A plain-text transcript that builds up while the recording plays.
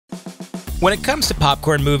When it comes to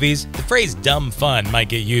popcorn movies, the phrase dumb fun might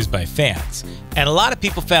get used by fans, and a lot of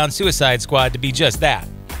people found Suicide Squad to be just that,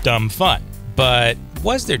 dumb fun. But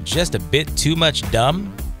was there just a bit too much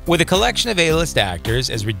dumb? With a collection of A-list actors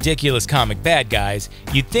as ridiculous comic bad guys,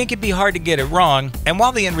 you'd think it'd be hard to get it wrong, and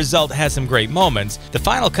while the end result has some great moments, the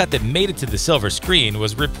final cut that made it to the silver screen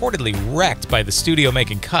was reportedly wrecked by the studio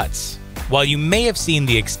making cuts. While you may have seen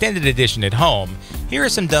the extended edition at home, here are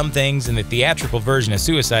some dumb things in the theatrical version of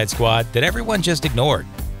Suicide Squad that everyone just ignored.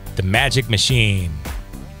 The magic machine.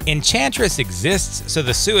 Enchantress exists so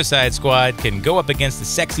the Suicide Squad can go up against a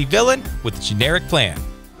sexy villain with a generic plan.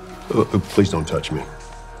 Please don't touch me.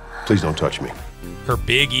 Please don't touch me. Her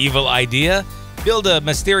big evil idea? Build a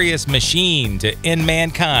mysterious machine to end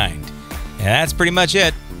mankind. And that's pretty much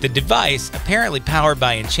it. The device, apparently powered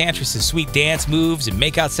by Enchantress's sweet dance moves and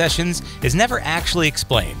makeout sessions, is never actually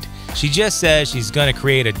explained. She just says she's going to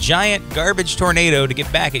create a giant garbage tornado to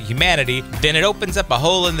get back at humanity, then it opens up a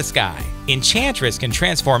hole in the sky. Enchantress can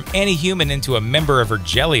transform any human into a member of her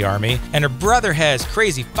jelly army, and her brother has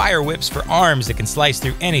crazy fire whips for arms that can slice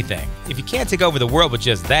through anything. If you can't take over the world with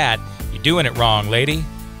just that, you're doing it wrong, lady.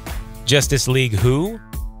 Justice League who?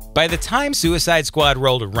 By the time Suicide Squad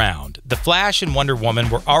rolled around, The Flash and Wonder Woman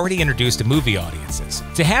were already introduced to movie audiences.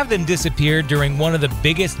 To have them disappear during one of the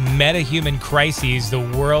biggest meta-human crises the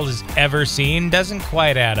world has ever seen doesn't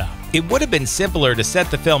quite add up. It would have been simpler to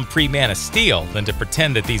set the film pre-Man of Steel than to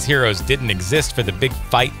pretend that these heroes didn't exist for the big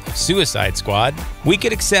fight of Suicide Squad. We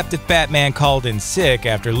could accept if Batman called in sick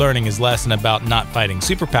after learning his lesson about not fighting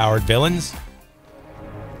superpowered villains.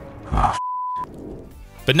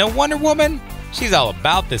 But no Wonder Woman? She's all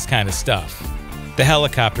about this kind of stuff. The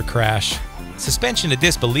helicopter crash. Suspension of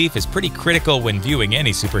disbelief is pretty critical when viewing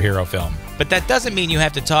any superhero film. But that doesn't mean you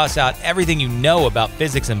have to toss out everything you know about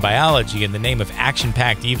physics and biology in the name of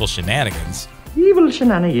action-packed evil shenanigans. Evil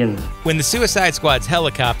shenanigans. When the Suicide Squad's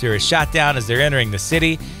helicopter is shot down as they're entering the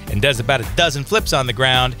city and does about a dozen flips on the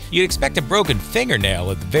ground, you'd expect a broken fingernail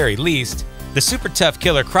at the very least. The super tough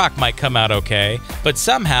Killer Croc might come out okay, but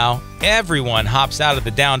somehow, everyone hops out of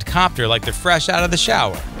the downed copter like they're fresh out of the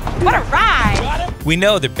shower. What a ride! We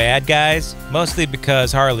know they're bad guys, mostly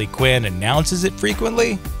because Harley Quinn announces it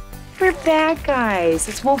frequently. We're bad guys.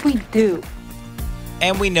 It's what we do.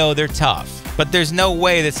 And we know they're tough, but there's no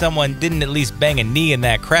way that someone didn't at least bang a knee in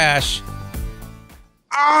that crash.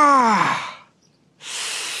 Ah!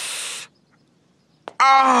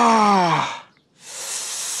 Ah!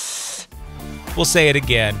 We'll say it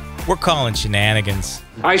again. We're calling shenanigans.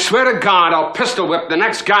 I swear to God, I'll pistol whip the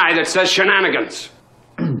next guy that says shenanigans.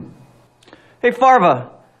 Hey, Farva,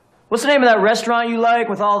 what's the name of that restaurant you like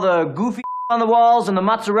with all the goofy on the walls and the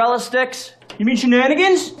mozzarella sticks? You mean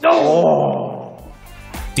shenanigans? Oh!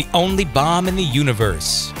 The only bomb in the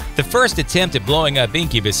universe. The first attempt at blowing up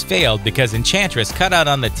Incubus failed because Enchantress cut out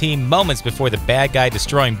on the team moments before the bad guy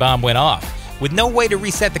destroying bomb went off, with no way to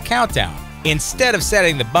reset the countdown. Instead of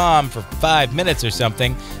setting the bomb for 5 minutes or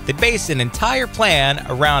something, they based an entire plan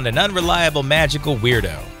around an unreliable magical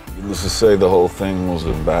weirdo. Needless to say, the whole thing was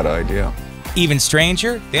a bad idea. Even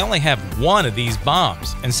stranger, they only have one of these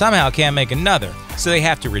bombs and somehow can't make another, so they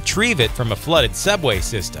have to retrieve it from a flooded subway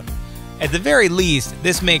system. At the very least,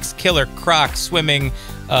 this makes Killer Croc swimming,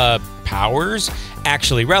 powers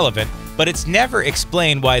actually relevant, but it's never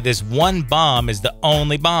explained why this one bomb is the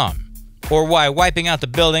only bomb. Or why wiping out the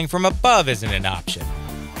building from above isn't an option.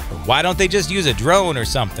 Or why don't they just use a drone or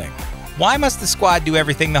something? Why must the squad do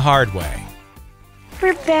everything the hard way?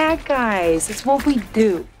 We're bad guys. It's what we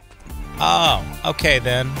do. Oh, okay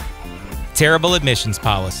then. Terrible admissions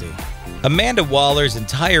policy. Amanda Waller's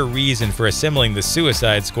entire reason for assembling the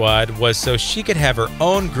Suicide Squad was so she could have her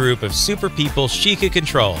own group of super people she could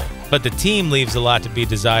control. But the team leaves a lot to be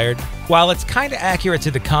desired. While it's kinda accurate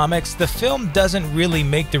to the comics, the film doesn't really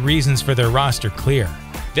make the reasons for their roster clear.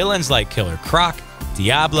 Villains like Killer Croc,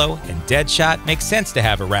 Diablo, and Deadshot make sense to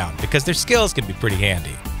have around because their skills can be pretty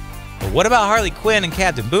handy. But what about Harley Quinn and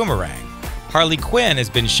Captain Boomerang? Harley Quinn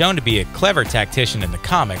has been shown to be a clever tactician in the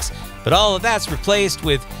comics, but all of that's replaced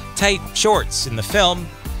with tight shorts in the film.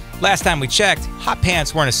 Last time we checked, hot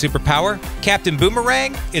pants weren't a superpower. Captain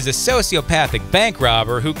Boomerang is a sociopathic bank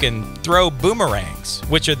robber who can throw boomerangs,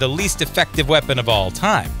 which are the least effective weapon of all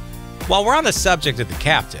time. While we're on the subject of the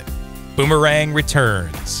captain, Boomerang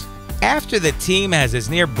returns. After the team has its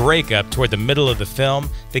near breakup toward the middle of the film,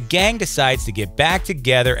 the gang decides to get back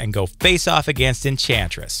together and go face off against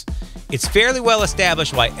Enchantress. It's fairly well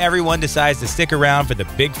established why everyone decides to stick around for the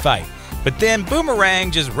big fight, but then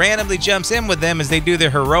Boomerang just randomly jumps in with them as they do their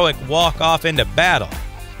heroic walk off into battle.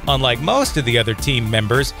 Unlike most of the other team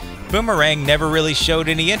members, Boomerang never really showed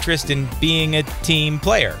any interest in being a team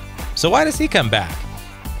player. So why does he come back?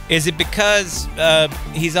 Is it because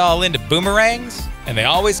he's all into boomerangs and they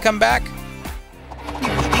always come back?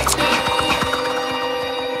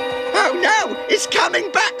 Oh no! It's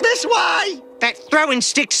coming back this way! That throwing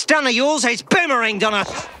stick stun of yours has boomeranged on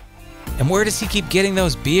us. And where does he keep getting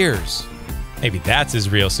those beers? Maybe that's his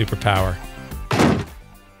real superpower.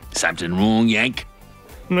 Something wrong, Yank?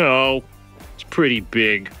 No, it's pretty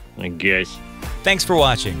big, I guess. Thanks for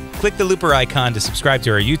watching. Click the looper icon to subscribe to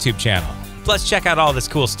our YouTube channel. Plus, check out all this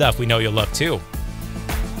cool stuff we know you'll love too.